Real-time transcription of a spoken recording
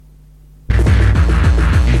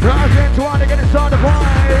Now to want to get inside the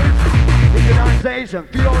vibes. Synchronization,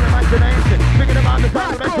 pure imagination. Thinking about the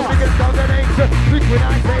celebration, thinking about the nature.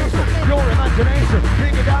 Synchronization, pure imagination.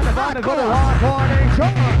 Thinking down the vibe and go to hardcore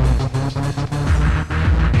nature.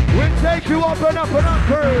 We take you up and up and up,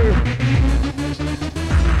 crew.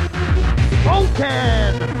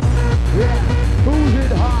 Spoken. Yeah, who's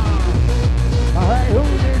it hard? Hey,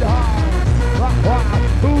 who's it hard?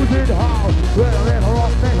 Who's it hard? Well, they're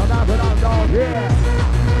rock, they're down and up, dog. Yeah,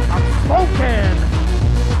 I'm spoken.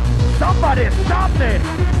 Somebody stop it.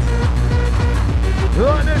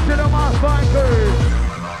 Listen to my fingers.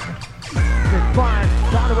 It's fine.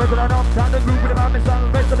 Time to work it on up. Time to move it around. It's on the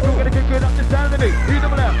rest of the crew. Gonna kick it up the sound of me. Either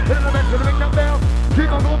way, hit the best. Gonna ring them bell.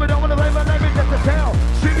 Keep on moving on with the label. Let me get the tail.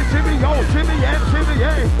 Shimmy, shimmy, yo. Shimmy, yeah, shimmy,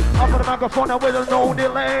 yeah. Up on the microphone now with no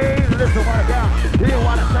delay. Listen what I got. Hear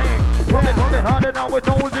what I'm saying. Pump it harder now with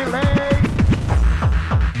no delay.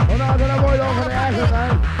 Oh no, I'm gonna avoid over the action,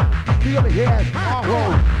 man. Feel it, yes. On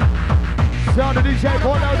roll. Sound the DJ,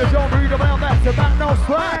 point out the John Reed about that. The back no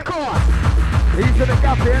slack. He's in the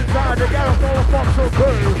gap inside. The Gareth Nolan Fox so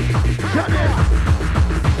good. Shut it.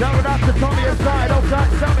 Shout it out to Tommy inside.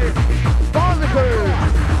 Outside Sammy. Barnacle.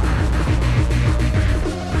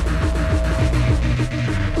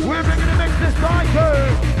 We're bringing the mix this time, crew.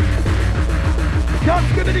 Just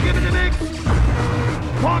give it the mix.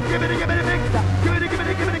 Come on, give it the mix. Give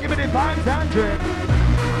it the vibes and drinks.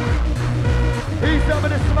 He's up in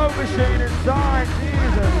the smoke machine inside.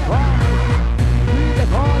 Jesus Christ. Jesus,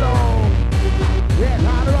 follow. Yeah,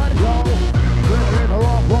 time to run it, yo. We're in the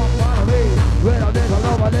rock, follow me. We're on this,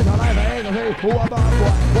 love, on this, life, I ain't gonna say. Who am I,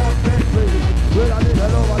 boy? What can be? We're on this,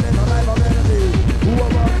 love, on this, life, I'm gonna be. Who am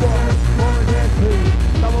I, boy? What can be?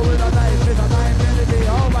 Double with a knife, it's a knife, melody.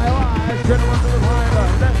 Oh my eyes, gentlemen to the fiber.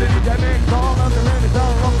 That's the DJ mix, all of the lyrics,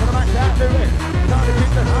 all rock for the back, that's the lyrics. Time to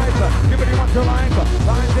keep the hyper, give it what you like.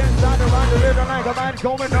 Find inside the right, the little like a man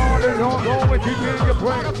going on and on, going, keeping your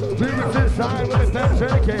brain. Lyrics inside with his pen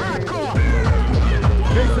dedicated.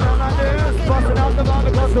 Mixing up like this, busting out the vibe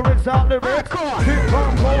because the rigs out the lyrics. Keep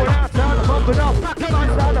on going outside and bumping up.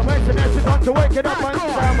 Inside the waist and it's time to wake it up. And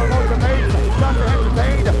sound the road to make, time to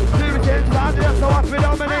entertain. Lyrics inside there, so I feel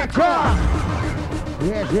dominate.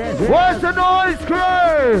 Yes. Where's the noise,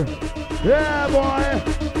 crew? Yeah, boy.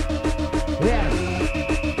 Yes.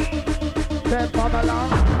 Step on along,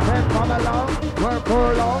 work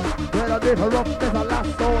for long. When I live a rough, this a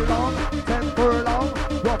last so long. Step for long,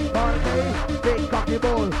 rock for me. Big cocky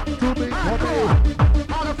bull, too big for me.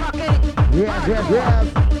 Yes.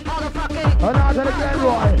 And out to the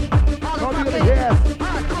Glenroy. Come to the yes.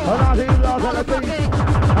 And out to the Lord of the Beach.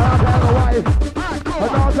 And out to the wife.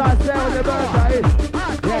 And out to the with your birthday.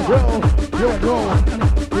 Yes, you know.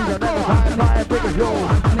 These are never time, big as you.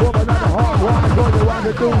 Woman on the hard one, what you want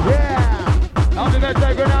to do, yeah. I'll be there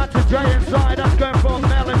taking out to Jay inside. That's going from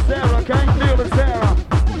Mel and Sarah, okay? Neil and Sarah.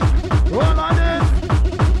 All like this.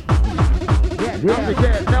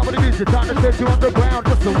 Yeah. Nobody needs it. Time to set you underground.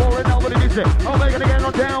 Just a roll it, nobody needs it. I'm making it get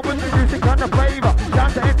on down with the music and the flavor.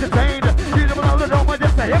 Time to entertain. You don't know the number,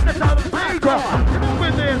 just to hypnotize the stage. Come on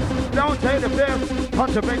with this. Don't take the piss.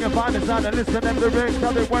 Punch a big and find inside and listen to the lyrics.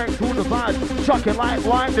 How they work through the vibes. Chuck it like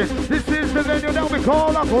lightning. This is the venue that we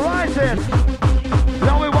call Uprising.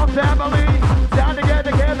 Now we walk to Emily. Down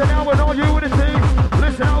together, now we're all unity.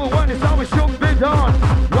 Listen how we want, it's always shook, big on.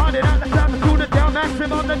 Riding out the time to tune it down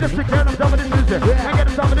maximum. Then just to get them some of this music. And get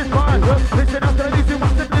them some of this fun. Listen up to the music,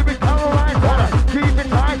 what's the lyrics, alright. Keep it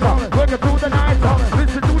tighter, working through the night.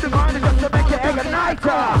 Listen to the mind just to make it ignite.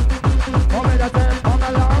 Come in, come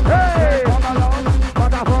along, hey, come along,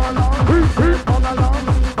 but I for along, come along,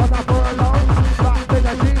 but I for along, back to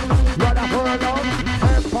the sheep, rather for along,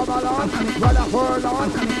 come along, rather for along,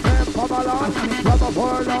 come along, rather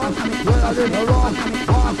for along, where I did wrong,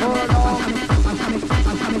 walk for along,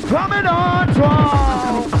 coming on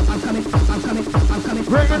strong,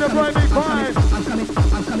 bringing the brave vibes,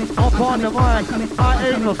 up on the mic, I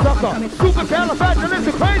ain't no sucker, super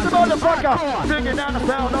califragilistic, crazy motherfucker, singing down the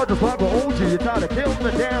sound of the fucker, OG, you try to kill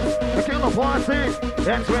the dance, to kill the party,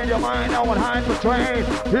 then train your mind, now on high for train,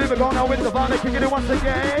 here we go now with the body, kicking it once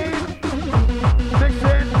again,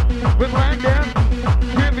 mixing with Rankin,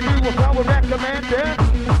 giving you what I would recommend it,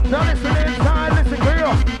 now listen inside, listen clear,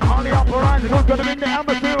 on the upper rise, we're gonna make the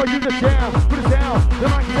atmosphere, use the jam, put it down, the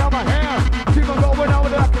mic down my hand, keep on going over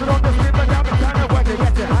the after on the slip, but down the time of work, they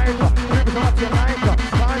get you hyper, keep it up your lighter,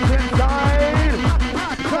 find inside,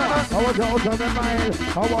 I was also the mile,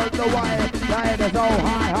 I was the wire, light is so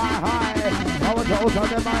high, I was also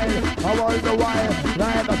the mile, I was the wire,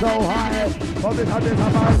 light is so high, for this is a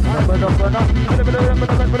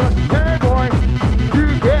hey boy, you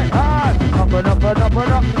get high, up and up and up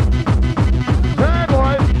and up,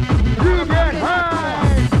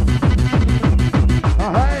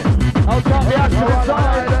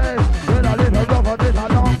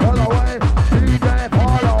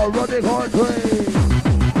 of the country.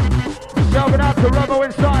 Shouting out to Rubbo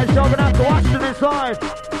inside, shouting out to Ashton inside.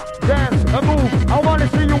 Dance and move, I wanna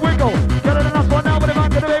see you wiggle. Get it enough one now, but if I'm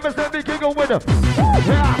gonna be let me giggle with them.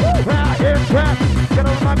 Yeah, in track. Get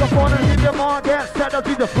on the microphone and hit them on, get set up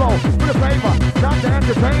to the flow. With the flavor, time to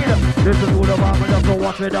entertain them. This is who the bomber does, so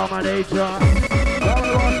watch me dominate ya.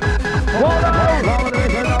 Hold on!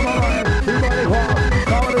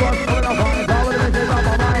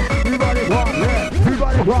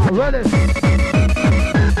 Ready?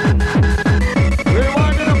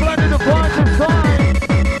 Rewinding and blending the parts inside.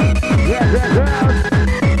 Yeah.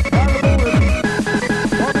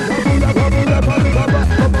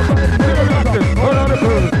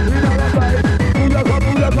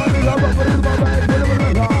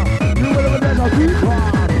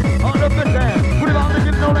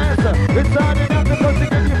 Inside and out because they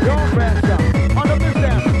give you pure pressure. On the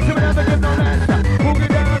business, you will never give no answer. Boogie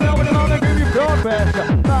down now when the mama give you pure pressure.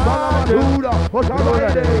 Basura, what's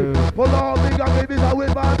alright? For all big and babies are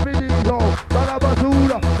with my video. Sana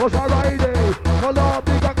basura, what's alright? For all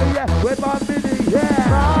big and yeah, with my video.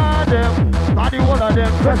 Yeah. Them, body one of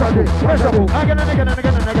them, pressure. Again and again and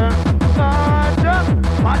again and again.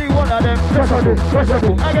 Body one of them, pressure.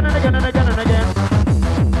 Again and again and again and again.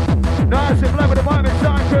 Nice and black with the vibe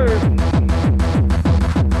inside curve.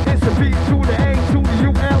 It's the B to the A to the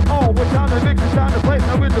ULO. We're time to mix it, time to place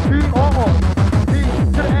now with the P-O-O. B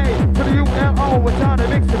to the A to the ULO. We're time to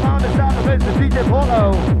mix it, time to start to place the DJ Polo.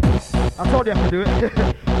 I told you I could do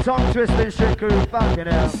it. Tongue twisting shit crew, fucking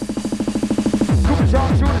hell. Super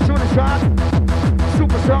song, shoot a shot.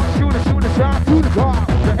 Super song, shoot a shot. To the car.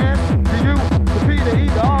 The S, the U, the P, the E,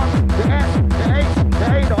 the R, the S, the H, the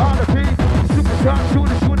A, the R, the P. Super song, shoot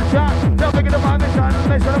a shot. Don't make it a moment, time to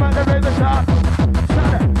make sure I'm at the raven top.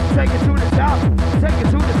 Shut it, take it to the top. Take it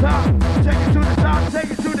to the top. Take it to the top.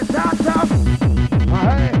 Take it to the top.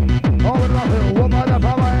 Hey, all in the hill, what about the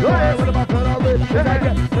power? What about the power?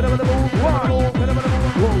 What about the move? What about the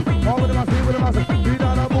move? All in the sea with the muscle. We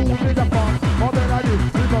don't know move in the farm. All that I do,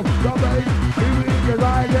 we go, double A. We read your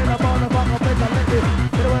ride in a motherfucker, make a lick it.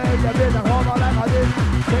 Get away, you've been a home like I did.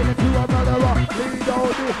 Take it to another rock. Lead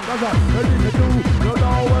don't do, that's what you need to do. You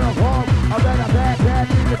know where I'm from. I better bad,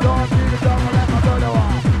 need the dog, like my brother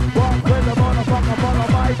was. Walk with the motherfucker, follow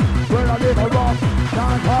Mike. Where I live a rock,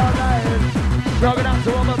 time hard night. Shrugging out to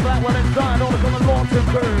Robert Blackwell inside, all the coming long-term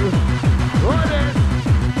crew. What is?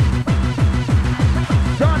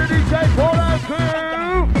 Johnny DJ Polo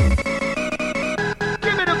crew.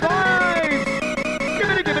 Give me the vibes. Give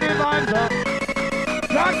me the vibes up.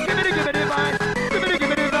 Just give me the vibes. Give me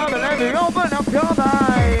the vibes and let me open up your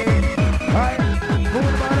mind. Hey, move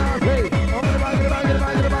the mind out, hey. Open the mind, get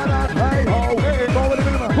the mind. Hey, oh, hey, go with the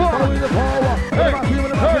minimum. Go with the power. Hey, give me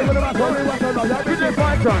the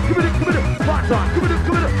fight on. Give me the fight on. Give me the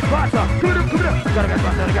fight on. Gotta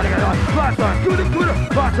get on. Fight on. Give me the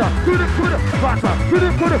fight on. Give me the fight on. Give me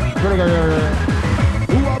the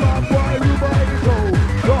who am I, boy, you buy the show.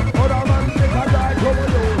 No, other man take a drive over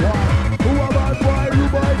you. Who am I, boy, you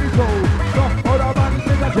buy the show. No, other man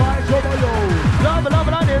take a drive over you. Love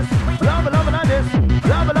like this. Love like this.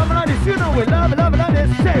 Love like this. You know it. Love like this.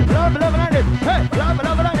 Say, love like this. Hey, love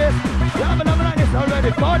like this. Love like this.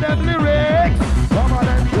 Already for them lyrics. Come on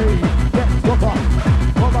and see. Yes, go far.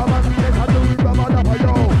 Come on and take a do it. Come on up,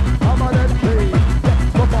 yo. Come on and see. Yes,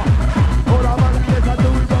 go far. Come on and take a do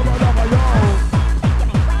it. Come on up, yo.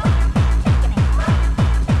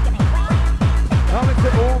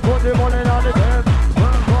 Put the money on the bed.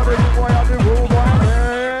 For the boy on the room, boy.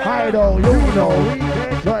 I know, you know.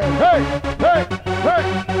 Hey.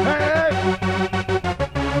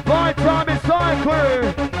 My time is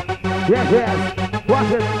cycling. Yes.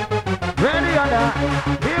 Watch it. Ready or not,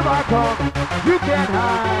 here I come. You can't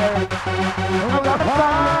hide. I'm gonna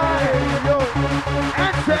find you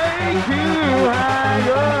and take you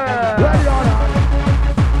higher. Ready or not,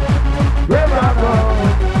 here I come.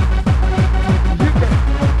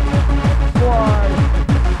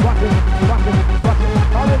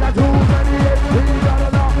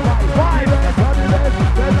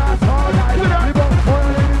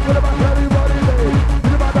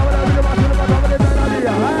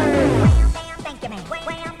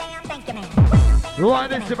 Right,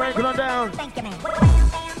 this to break it on down.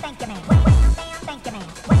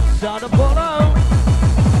 Sound of Polo.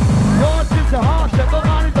 Yours is the heart shape, but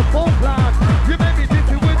mine is the full plan. You make me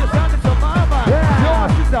dizzy with the sound of my mind.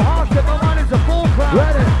 Yours is the heart shape, but mine is the full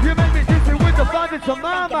plan. You make me dizzy with the sound of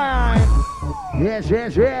my mind.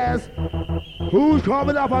 Yes. Who's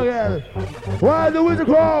coming up again? Where's the Wizard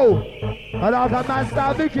Crow? And out of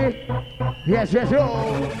Master Vicky. Yes, yes, yo.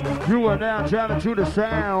 You are now jamming to the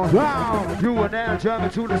sound. Wow. You are now jamming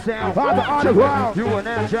to the sound. On the underground. You are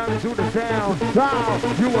now jamming to the sound. Wow.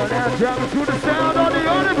 You are now jamming to the sound on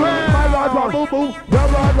the underground. My Lord, boo boo. Your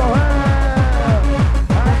Lord,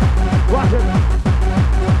 watch it.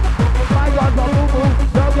 My God, boo boo.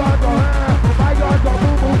 Your Lord, my God,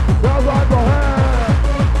 boo boo. Your Lord,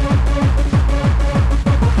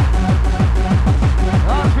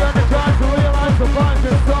 I'm trying to try to realize the vibes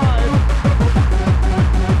inside.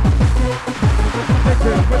 With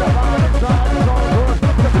a vibe inside, it's all good.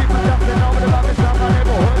 The people jumping over the love inside my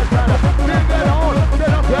neighborhood. It's kind of big and on,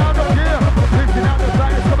 then up down up here. Reaching out the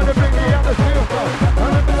side, it's coming to bring me out the field. I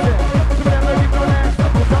remember this, some of them don't even know that.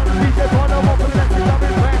 It's on the DJ, on the walk, and let's get up in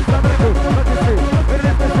France. Some of them do, let me see. It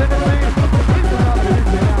is the Tennessee. Listen up,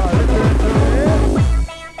 listen now, listen to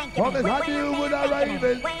it. What is happening with our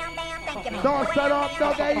Ravens? Don't start up,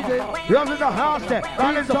 no gazing. You're in the house there,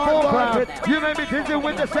 and it's a full crowd. You may be dizzy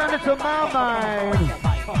with the sound into my mind.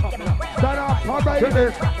 Stand up, I'm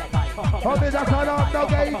raving. Homies are stand up, no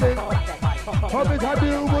gazing. Homies are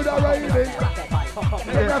new with a raving.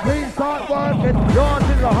 Let the beat start working. Yours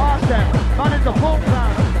is the house there, and it's a full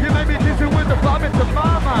crowd. You may be dizzy with the vibe into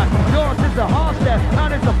my mind. Yours is the house there,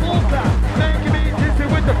 and it's a full crowd. Making me dizzy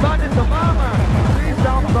with the vibe into my mind. Please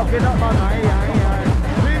don't fucking up my mind.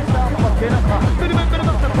 Fucking up my please stop fucking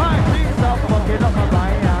up my please stop fucking up my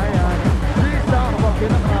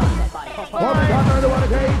I know the one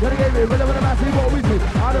again, to the game, whenever the massive what we do.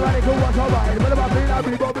 All the radical what's alright, whenever I feel I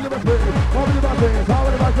be bobbing in my spirit, bobbing in my face, all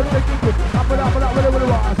of the rest of the making good. Up and up, whatever the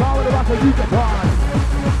was, all of the rest of you can run.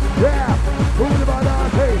 Yeah, moving the ball down,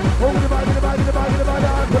 hey, moving the ball, get the ball, get the ball, get the ball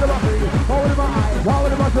down, put them up, holding my eyes, all of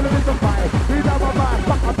the rest of the victim fight. These are my mind,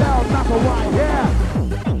 fuck them down, not for wine, yeah.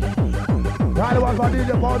 Right, it was my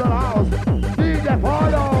DJ Paul on the house. DJ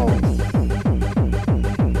Paulo!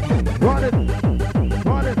 Run it!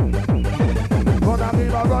 Run it! Run and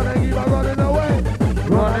keep on running away!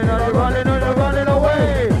 Running away!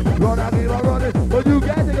 Run and keep on running, but you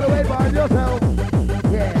can't take it away by yourself!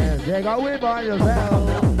 Yeah, take it away by yourself!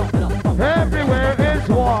 Everywhere is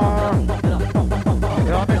war!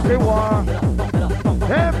 Yeah, Missy war!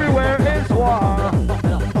 Everywhere is war!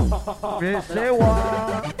 Missy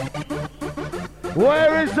war!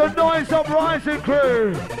 Where is the noise of Rising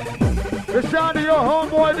Crew? The sound of your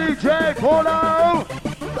homeboy DJ Paulo.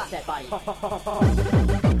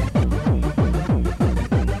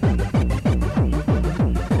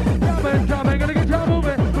 Jumping, gonna get you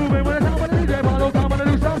moving when it's out with the DJ Paulo. I'm gonna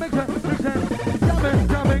do some mix it. Jumping,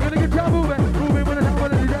 gonna get you moving when it's out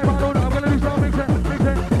with the DJ Paulo. I'm gonna do some mix it.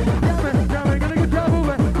 Jumping, gonna get you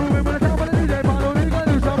moving when it's out with the DJ Paulo. We're gonna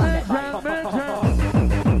do some mix it.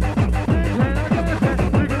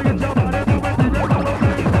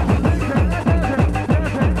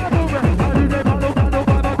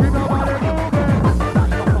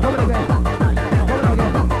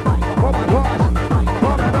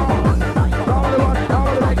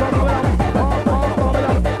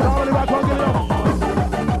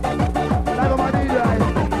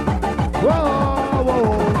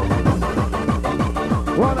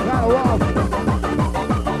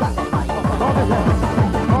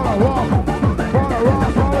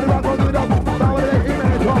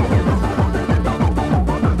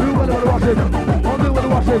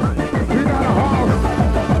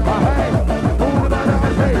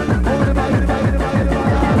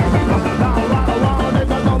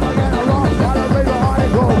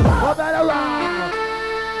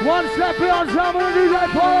 One step beyond someone to DJ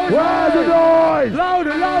Paulo. Where's the noise?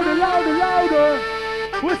 Louder, louder, louder, louder.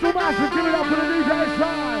 Whistle massive, give it up for the DJ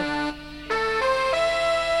side.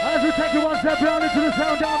 As we take it one step beyond into the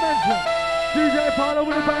sound dimension. DJ Paulo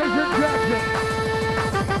with the bass injection.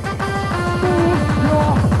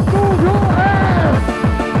 Move your hands.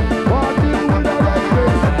 What do you with the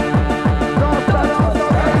racing? Don't start off the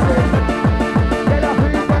racing. Get up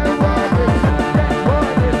here and work it. Get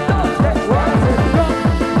working. Get working.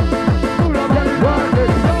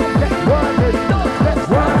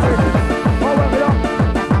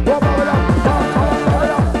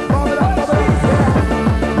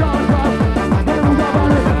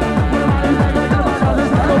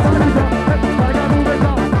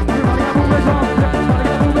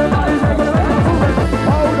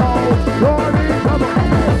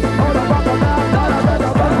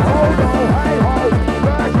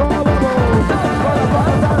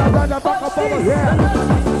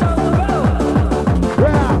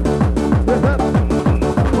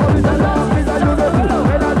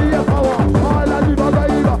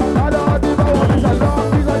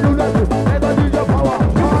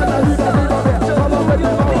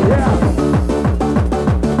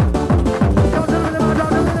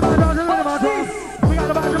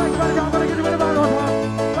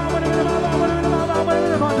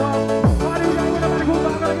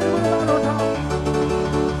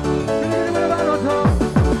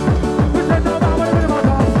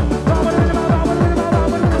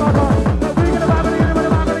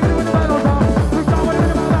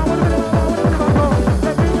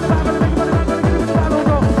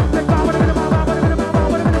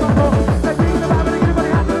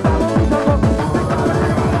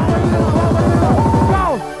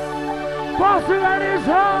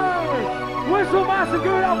 whistle massive,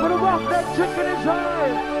 give it up for the rock neck chicken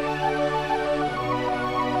inside.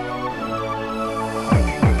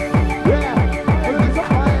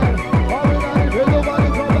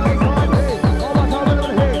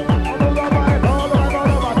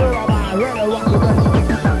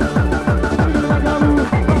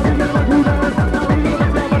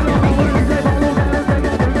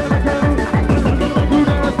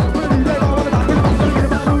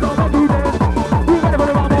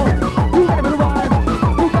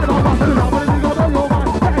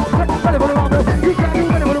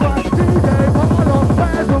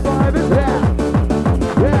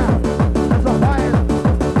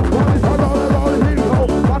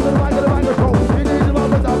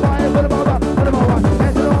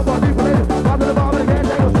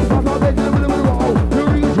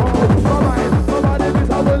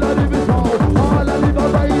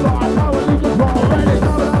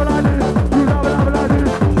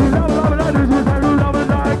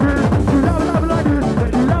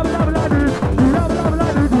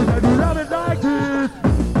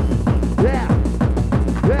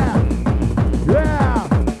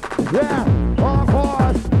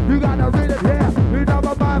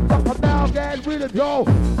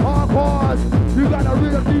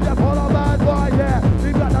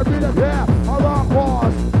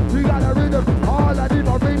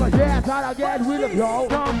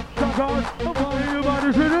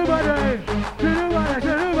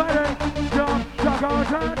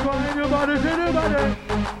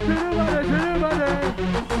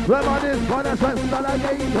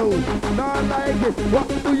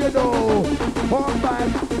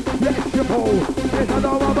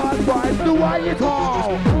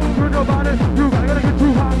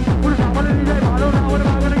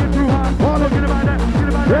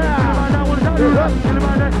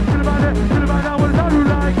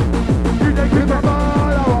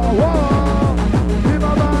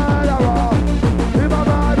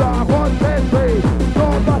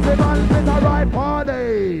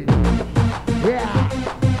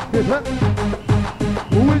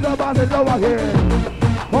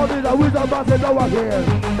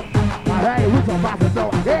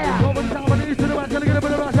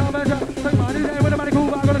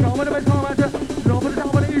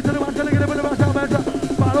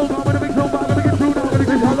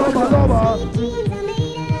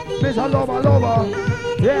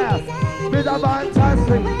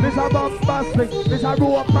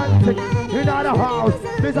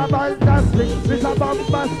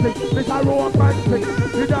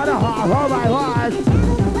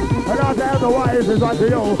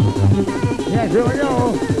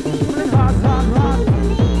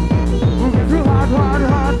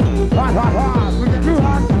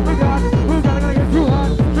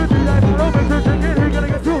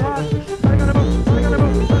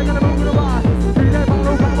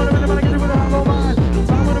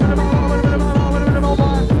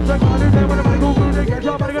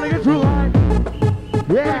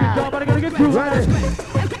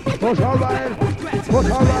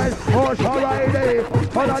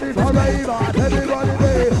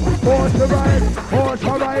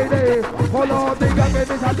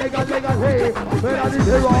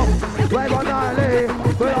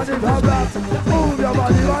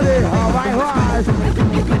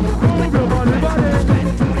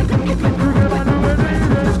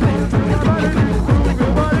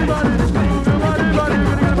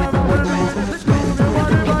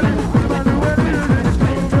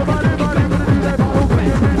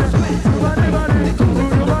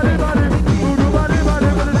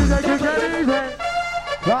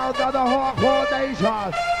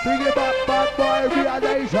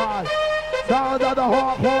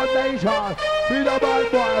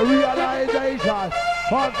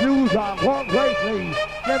 Confusion, walk greatly,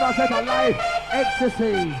 never set a life,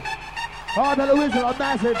 ecstasy. All the whistle of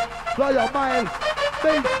massive, blow your mind,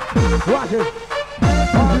 think, watch it.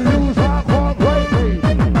 Confusion, walk greatly,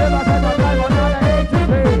 never set a life, another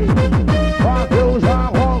ecstasy. Confusion,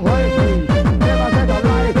 walk greatly, never set a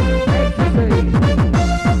life, ecstasy.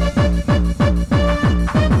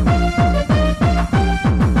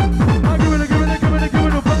 Give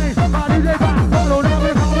it a place, my DJ back, follow down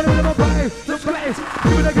with confidence in my place, the place.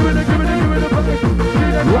 Give it a place. Give it a place.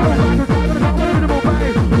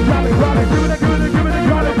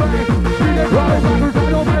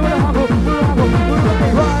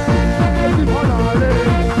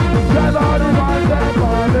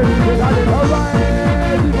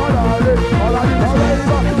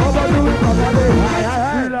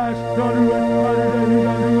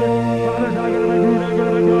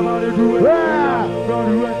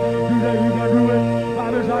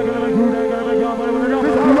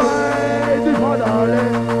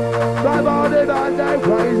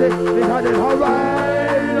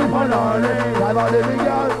 on the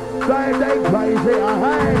video, trying to crazy,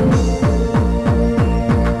 hey.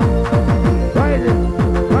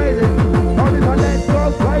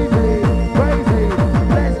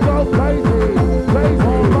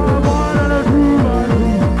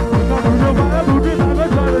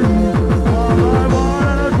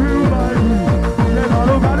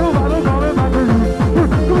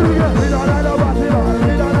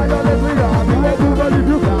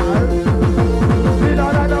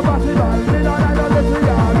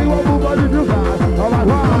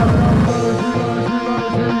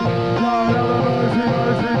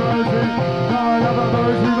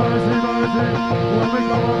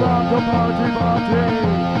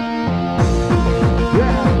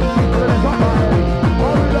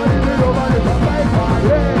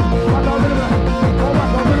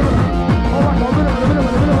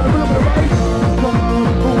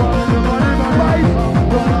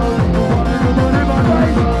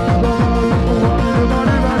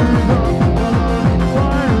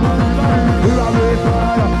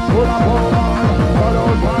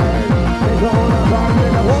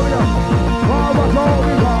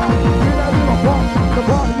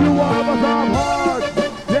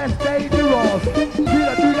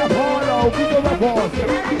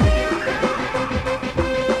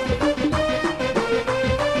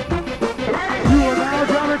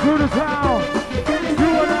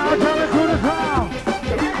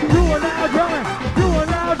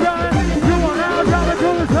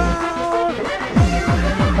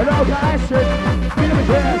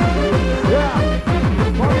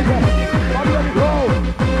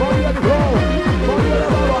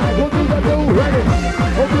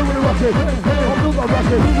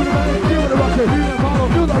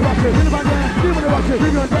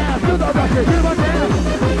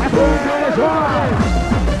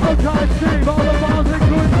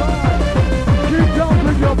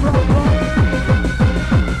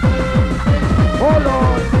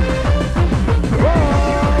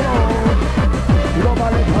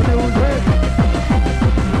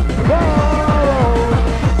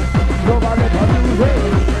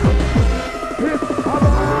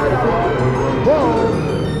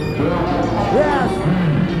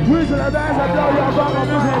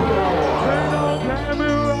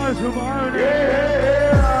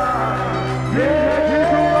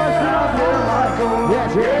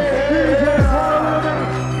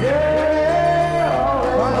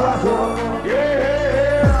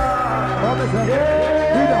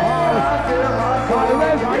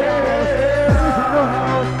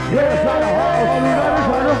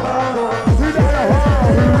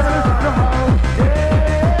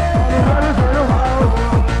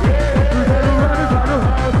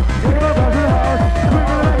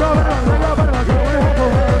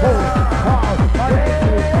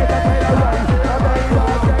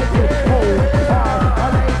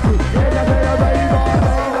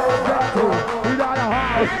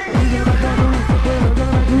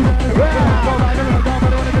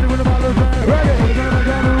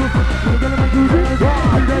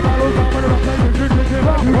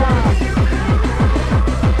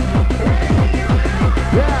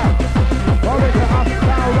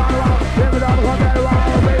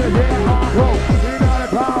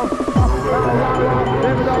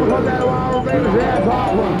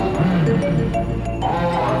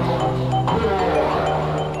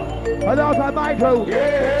 Hello to Michael.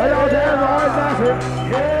 Hello to everyone massive.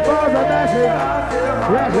 Bars are massive.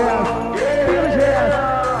 Yes, yes. Feel yes.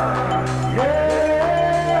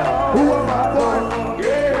 Who am I, boy?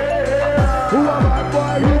 Who am I,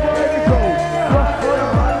 boy? You boy, you go.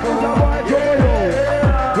 Who's your boy, Joyo?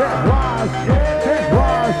 It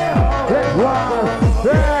was.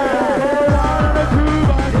 Yeah.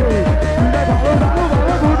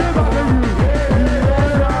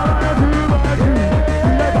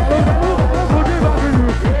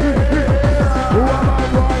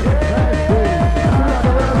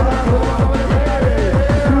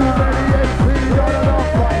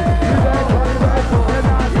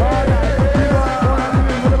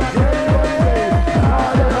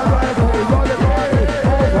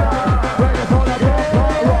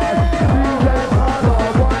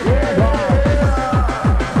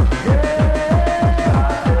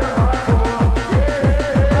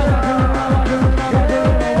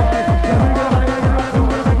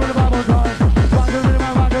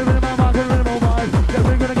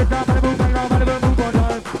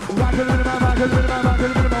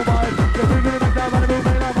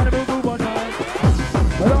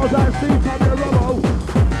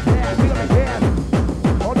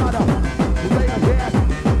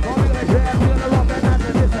 Yeah.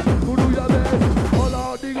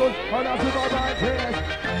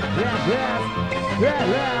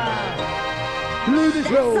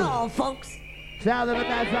 crew. That's all, folks. Sound of the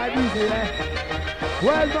dance like music, eh?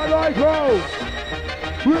 Where's my Nitro?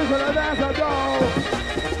 Where's the dancer go?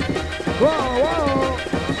 Whoa, whoa.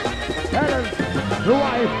 Helen, the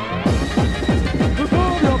wife. Move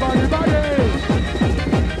your body, body.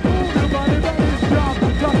 Move your body, body. Jump,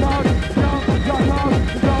 jump out, jump, jump out,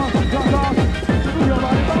 jump, jump out. Move your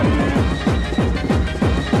body, body.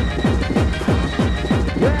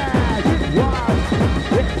 Yeah, get wild,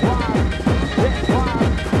 get wild, get wild,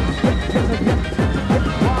 get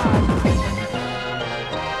wild.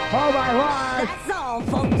 All right, right. That's all,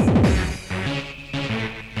 folks.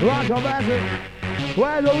 Rock your magic.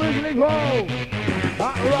 Where's the whistling crow?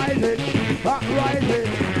 Hot rising, hot rising,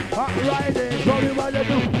 hot rising. Show me what you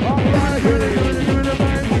do. Hot rising. Give it a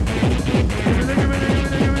bang. Give it a bang.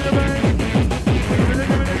 Give it a bang.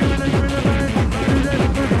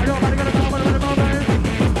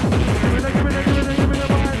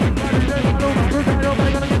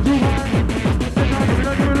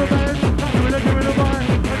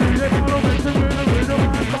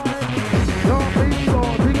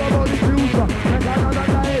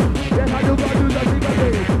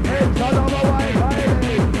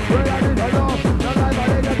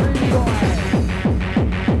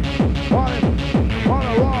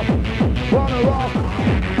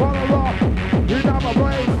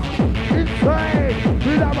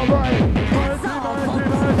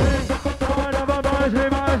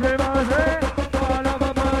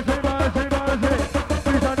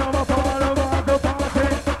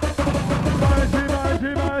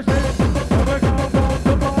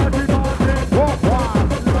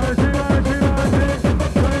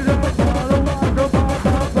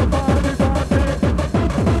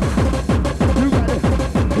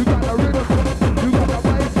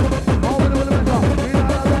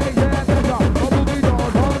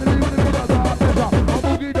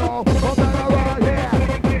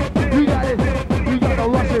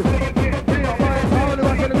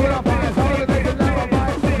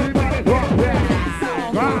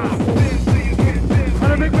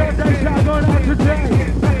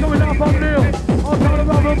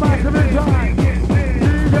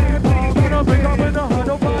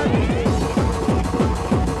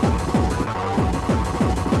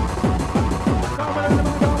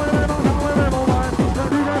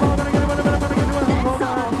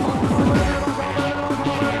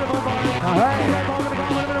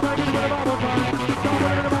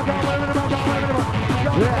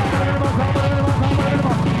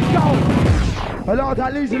 Hello,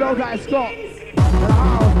 that Lisa, hello, that Scott.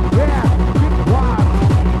 Yeah, get wild,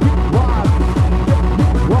 get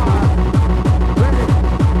wild. Ready?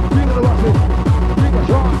 Bring the rushes, bring a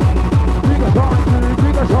shot, bring a shot,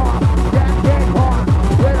 bring a shot. Get hard.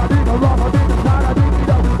 When I did the rock, I did the side, I did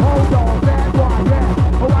the hold on, bad boy,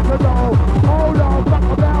 yeah. Oh, what to do? Hold on, fuck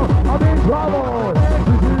about, I'm in trouble.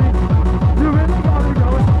 You really got me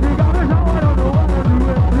going, you got me so I don't know what to do.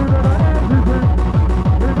 You got an ecstasy,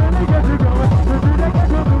 you really get you going.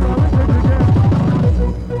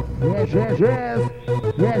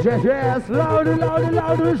 Yes, louder, louder,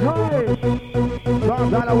 louder, high.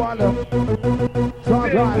 Sometimes I wonder,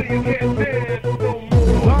 sometimes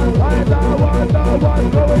I wonder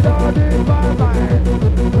what's going on in my mind.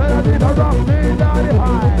 When I did a rock me down the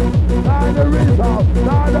high, and the result,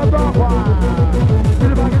 not the rock one.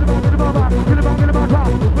 Get it back, get it back, get it back, get it back, get it back, top.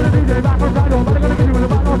 When the DJ back on side, I'm gonna get you with the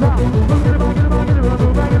back on top. Get it back, get it back, get it back,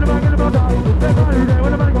 get it back, get it back, get it back, top. That's all you do,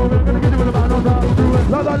 when the man goes, I'm gonna get you with the back on top.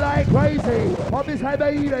 Love like crazy, on this high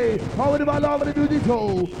baby. How would I love to do this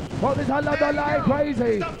too? On this I love like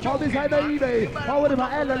crazy. On this high baby. How would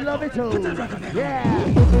I love it too? Yeah,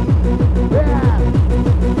 yeah,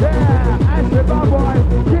 yeah. I said, my boy,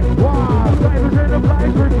 get wild. Drivers in the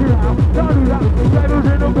place, break it out. Don't do that. Drivers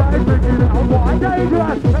in the place, break it out. Boy,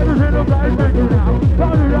 dangerous. Drivers in the place, break it out.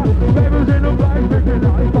 Don't do that. Drivers in the place, break it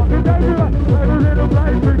out. It's fucking dangerous. Drivers in the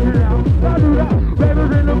place, break it out. Don't do that.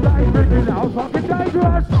 Drivers in the place, break it out. Fucking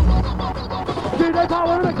dangerous. See the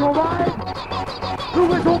power of the cool mind. You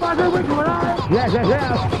wish all my good, wish you alive. Yes.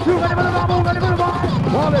 You got him in the bubble, got him in the mind.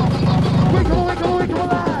 Hold it. Wish you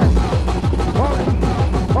alive. Hold it.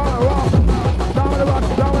 Rock. Down with the rock,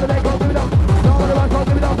 down with the leg, go give it up. Down with the rock, go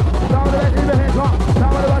give it up. Down with the leg, leave your hands rock. Down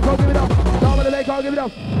with the rock, go give it up. Down with the leg, go give it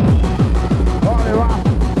up. Hold it, rock.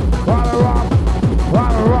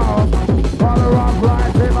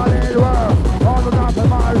 Lights in my little world. All the dogs and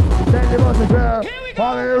Mars, then they must be fair.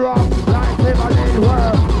 All the rock, lights in my little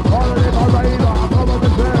world. All the little radar, come on the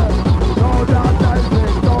fair. No doubt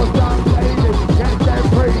dancing, no doubt playing. Get them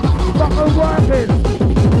free, fucking working.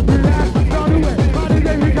 Relax, don't do it. Body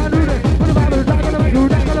day, he can't do this. Put the Bible, it's not gonna make you,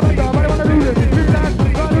 that's gonna make you. Nobody wanna do this. Relax,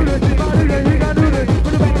 don't do this. Body day, he can't do this.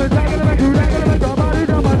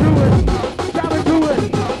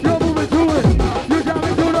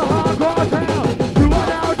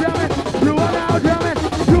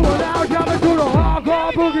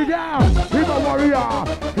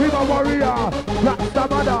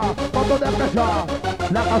 under the pressure,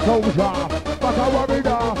 like a soldier, but a warrior,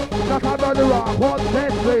 not a murderer, won't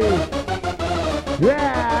test me.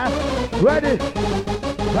 Yeah, ready?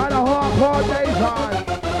 Got a hardcore nation,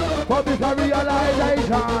 public a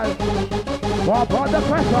realization. Pop on the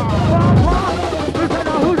pressure, pop on. We said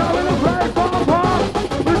who's out in the place, pop on.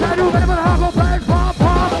 We said you better have a place, pop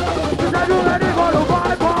on. We said you ready for the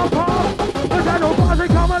vibe, pop on. We said no bossy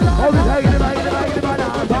come along. Oh, we take it, man,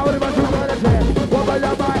 how many months you gonna say? What about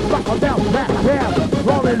your mind, back on down, back, down.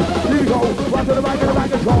 Rolling, here we go, right to the back of the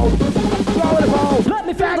back and go. Slow it go, let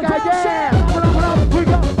me feel the yeah. up, We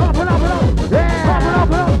go, up, yeah.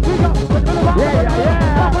 Up, we go,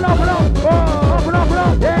 yeah. Up, oh, up,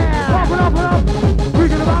 yeah. Up, we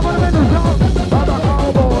can have one of them in I'm a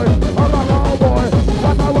cowboy,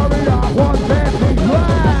 what a warrior, one man,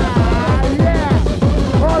 yeah.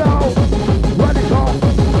 Hold on, let it go.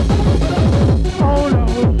 Oh no,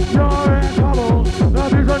 you're in trouble. Now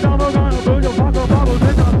these are double gonna do your fucking bubble,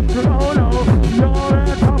 oh no, you're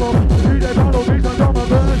in trouble. DJ Pablo, these are double,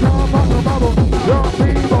 burn your fucking bubble. Your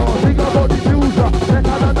people, think about the future. Let's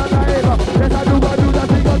have another neighbor. Let's do what you do,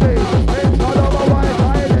 think of it. It's not over why it's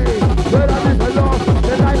Friday. But I live alone,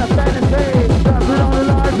 the night of fantasy. That's it on the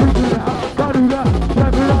line, bring it out. Gotta do that.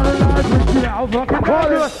 That's it on the line, bring it out. Fucking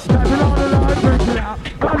call it. That's it on the line, bring it out.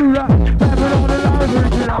 Gotta do that. That's it on the line,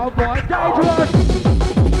 bring it out. Boy, dangerous.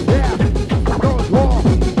 Yeah, goes war.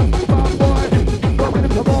 Bad boy, go get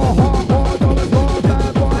him some more. Hardcore, go get more.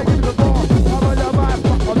 Bad boy, give him some more. How about your mind,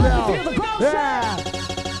 fuck on down. Yeah.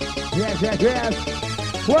 Yes.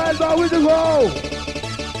 Well, but with the roll.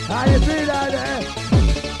 How you feel out there?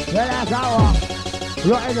 Yeah, that's our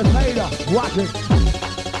right in the fader. Watch it.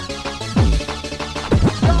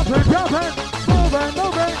 Jumping,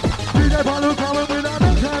 moving. DJ Pablo coming with a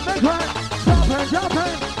mix and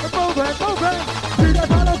jumping, moving. DJ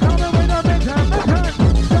Pablo coming with a mix and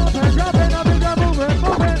jumping, a big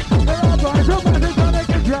moving. The upright jumping is gonna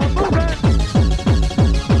get you moving.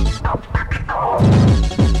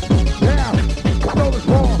 Yeah, so it's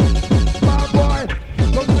war. Bad boy,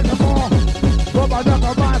 don't get the ball. Go by the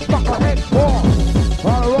mind, fuck a head war.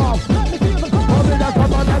 All off. let me feel the Come in,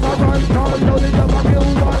 come on, never run, come and load it up, I feel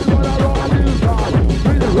one, what I roll, you start.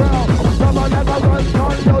 Breathe it well. Come on, never run,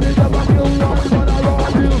 come and load it up, I feel one, what I roll,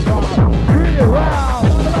 you start. Breathe it well.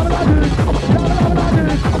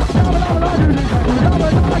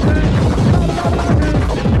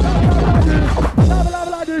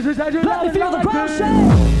 Let me feel the ground shake.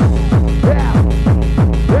 Yeah.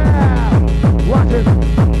 Watch it.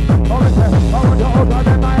 I want to open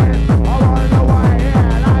in my head. I want to know why,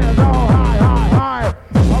 yeah, life is so high.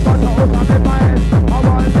 I want to open in my head. I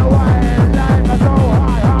want to know why, life is so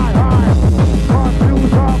high.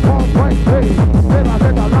 Confused up, won't break me. Live a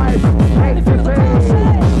better life, hate to see.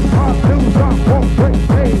 Confused up, won't break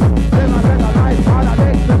me. Live a better life, all I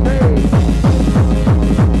hate to see.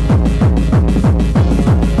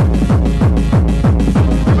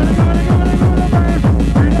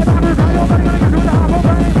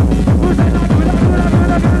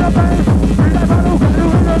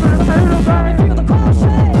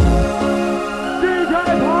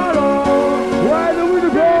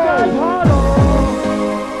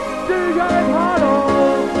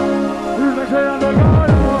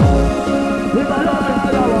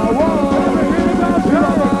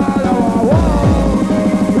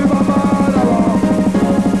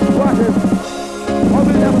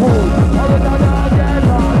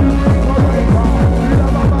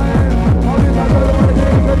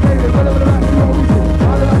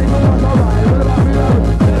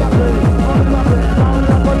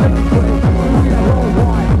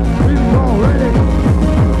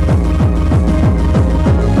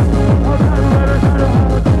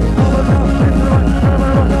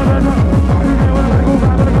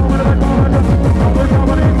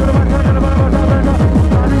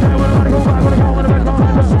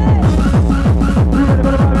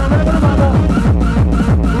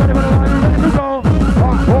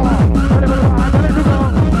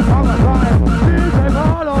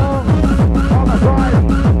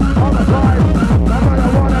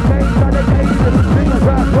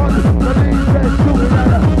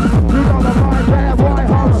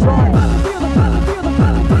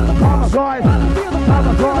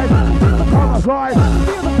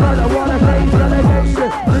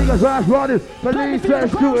 Running, police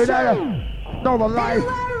just shooting at him. No one life.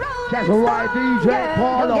 That's right, DJ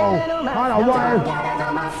Paulo. On a wire.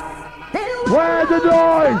 Where's the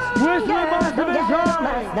noise? Whistling massive is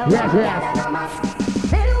high. Yes.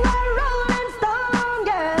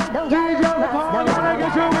 DJ Paulo, gonna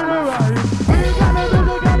get you in the right. We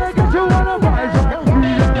gonna get you on the right side.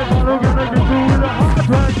 DJ Paulo, gonna get you in the hot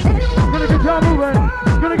track.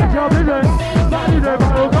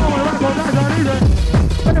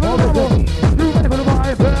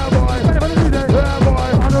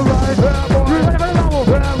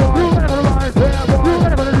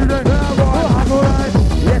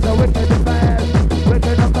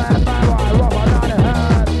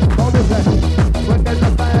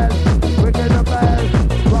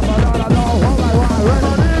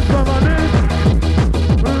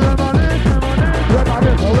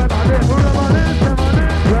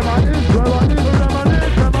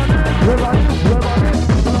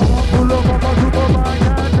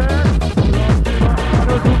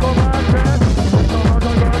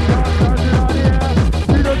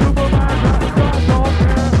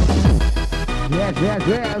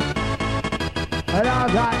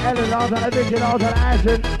 Ellen out and Vicky out and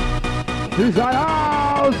Ashton. He's on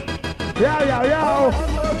house. Yo, yo, yo.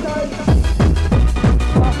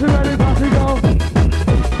 Party ready, party go.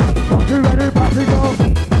 Party ready, party go.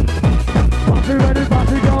 Party ready,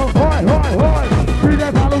 party go. Hoi, hoi, hoi. Three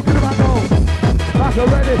day follow to the back go. Party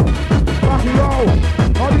ready, party go.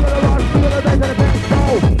 All you gotta run, you gotta make the best go.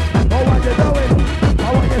 Oh, what you doing? I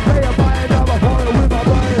want you to say a buy another photo with my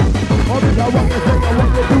brain. Oh, this I want you to say I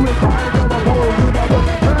want you to do it. Buy another photo with my brain.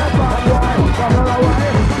 And that's my boy. I'm not away.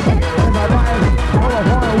 And my mind. Oh, a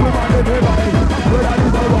photo with my little body. When I do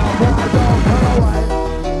the wrong, but I don't turn away.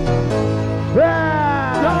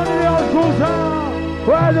 Yeah! Down the old school town.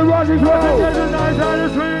 Where's the Russian crew? There's a nice and a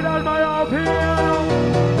sweet as my old piano.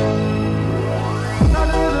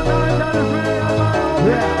 Nothing is as nice and as sweet as my old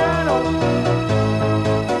piano.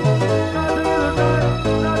 Nothing is as nice,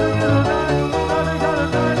 nothing is as nice, nothing is as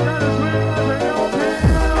nice and as sweet as my old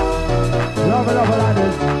piano. Love it, like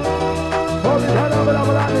this. Hold it, love it,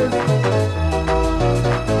 like this.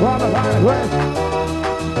 Wanna find a quest.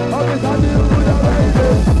 Hold this, I do with the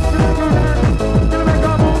races. Gonna make a move, gonna make a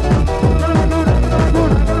move, gonna make a move, gonna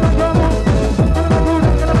make a move, gonna make a move, gonna make a move, gonna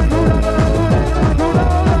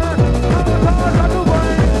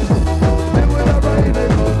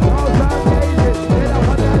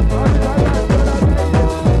make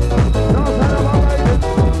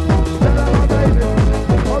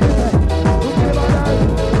a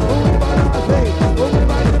move, gonna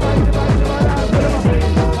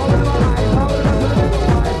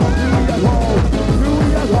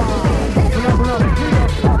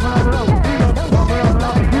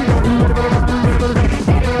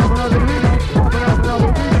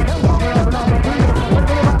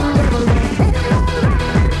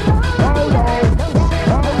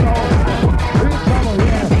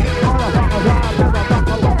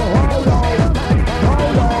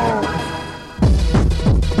a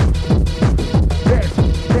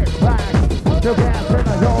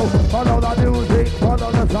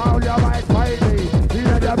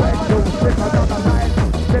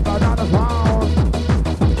move.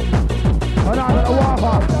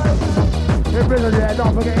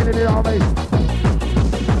 Don't forget to be on me.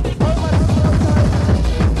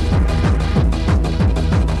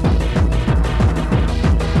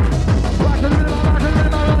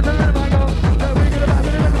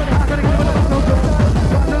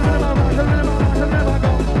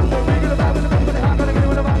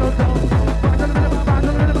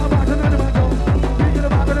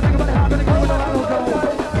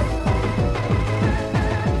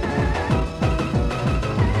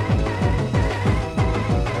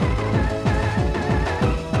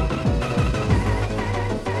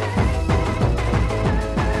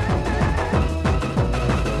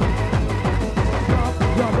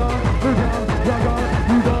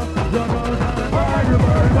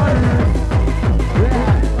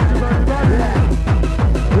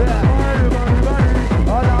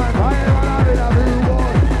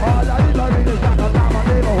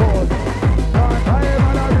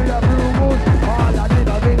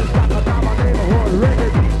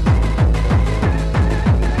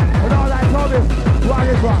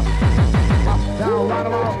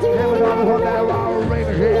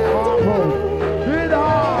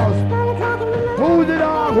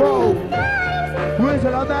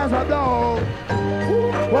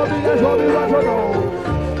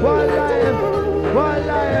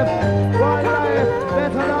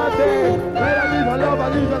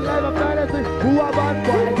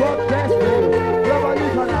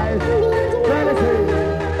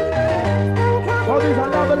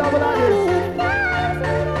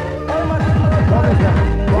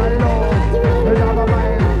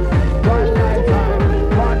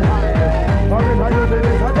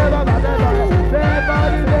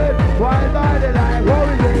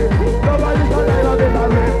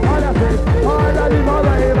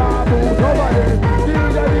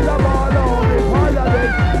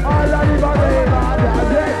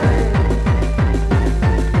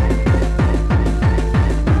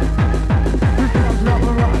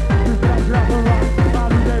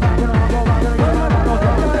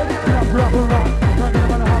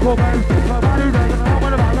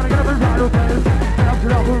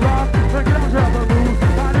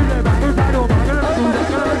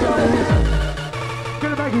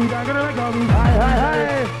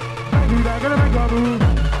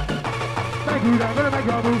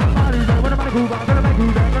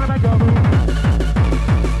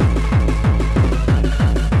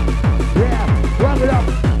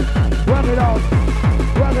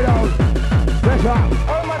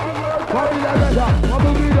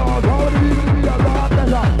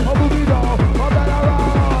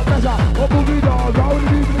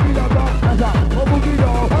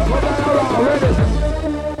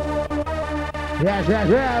 Yes, yes,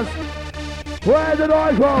 yes. Where's the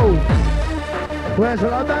noise roll? Where's the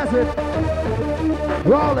massive?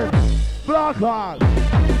 Rolling. Block hard.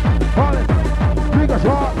 Rolling. Bigger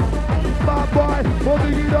shot. Bad boy.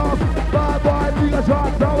 Moving it up. Bad boy. Bigger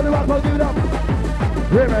shot. Down the rock. Moving it up.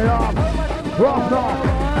 Rip it up. Rock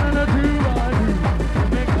off.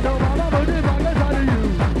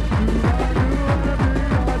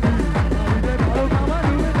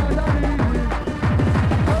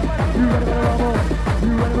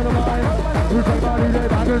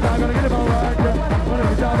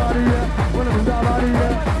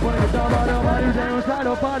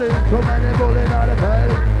 So many bullet out of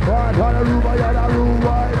hell. One on the roof, I got a roof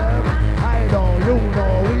wide. I know, you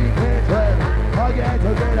know, we can't tell. All get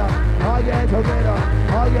together, all get together,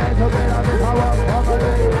 all get together. This how I'm coming.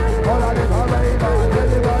 All of this already,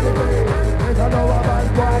 everybody play. It's a lower band,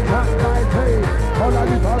 boy, can't my pay. All of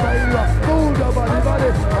this already, move the body.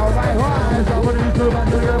 All right, one. Somebody used to run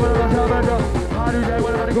to the level of the better. How do you say,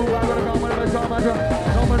 when I go, I'm gonna come with a best matter.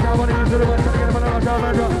 No one somebody used to run to the level of the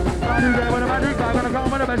better. How do you say, when I'm gonna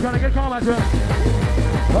come with a best, trying to get calm at you.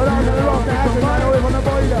 Hold on to the rock, the house is right away from the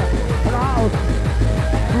boiler. From the house.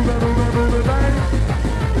 Move it, bang.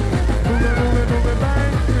 Move it,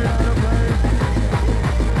 bang. Get out of place.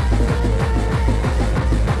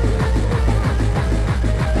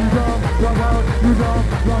 You jump, drop out. You jump,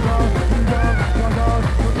 drop out. You jump, drop out.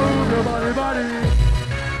 Move your body.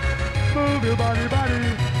 Move your body.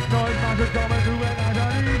 Noise master coming through and I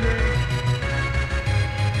don't need it.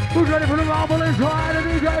 Who's ready for the rumble and try to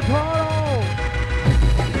DJ Paul?